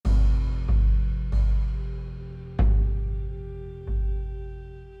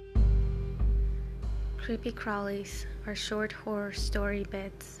Creepy crawlies are short horror story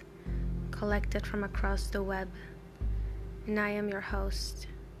bits collected from across the web, and I am your host,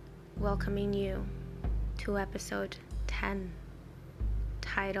 welcoming you to episode 10,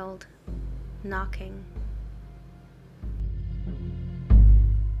 titled Knocking.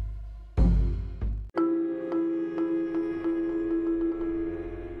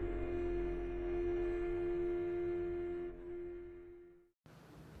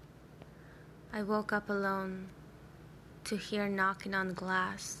 I woke up alone to hear knocking on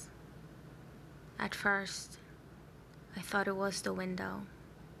glass. At first, I thought it was the window,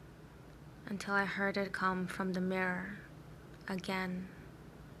 until I heard it come from the mirror again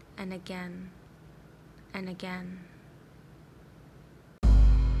and again and again.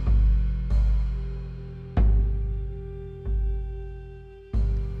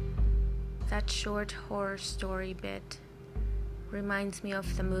 That short horror story bit reminds me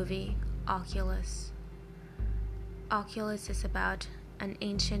of the movie Oculus. Oculus is about an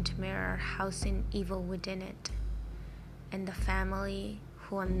ancient mirror housing evil within it, and the family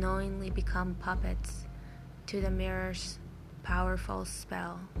who unknowingly become puppets to the mirror's powerful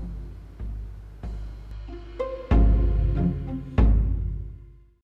spell.